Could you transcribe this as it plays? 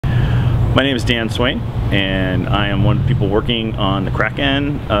My name is Dan Swain, and I am one of the people working on the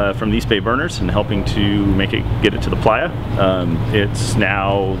Kraken from the East Bay burners and helping to get it to the playa. It's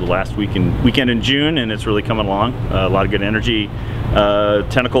now the last weekend in June, and it's really coming along. A lot of good energy.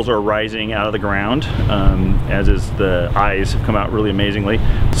 Tentacles are rising out of the ground, as is the eyes have come out really amazingly.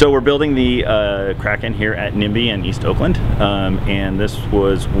 So we're building the Kraken here at NIMBY in East Oakland, and this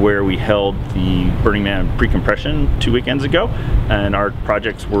was where we held the Burning Man pre-compression 2 weekends ago, and our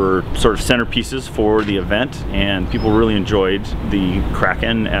projects were sort of centerpieces for the event, and people really enjoyed the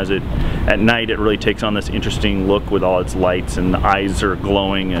Kraken. At night it really takes on this interesting look with all its lights, and the eyes are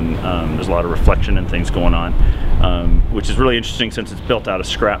glowing, and there's a lot of reflection and things going on, which is really interesting since it's built out of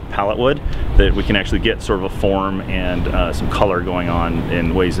scrap pallet wood, that we can actually get sort of a form and some color going on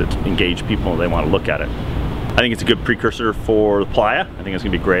in ways that engage people and they want to look at it. I think it's a good precursor for the playa. I think it's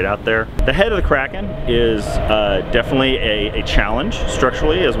going to be great out there. The head of the Kraken is definitely a challenge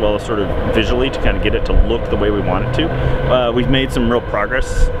structurally as well as sort of visually to kind of get it to look the way we want it to. We've made some real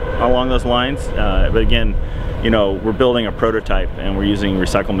progress along those lines, but again, you know, we're building a prototype and we're using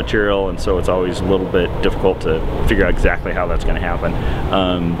recycled material, and so it's always a little bit difficult to figure out exactly how that's going to happen.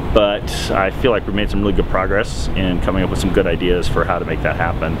 But I feel like we've made some really good progress in coming up with some good ideas for how to make that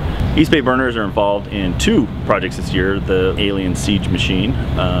happen. East Bay burners are involved in 2 projects this year, the Alien Siege machine,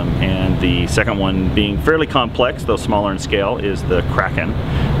 and the second one being fairly complex, though smaller in scale, is the Kraken.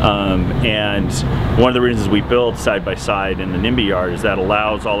 And one of the reasons we build side by side in the NIMBY yard is that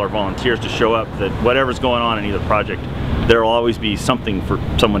allows all our volunteers to show up, that whatever's going on in either project, there will always be something for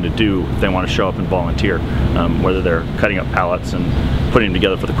someone to do if they want to show up and volunteer, whether they're cutting up pallets and putting them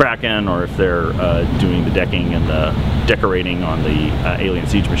together for the Kraken, or if they're doing the decking and the decorating on the Alien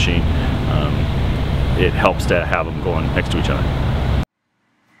Siege machine. It helps to have them going next to each other.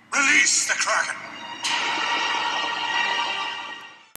 Release!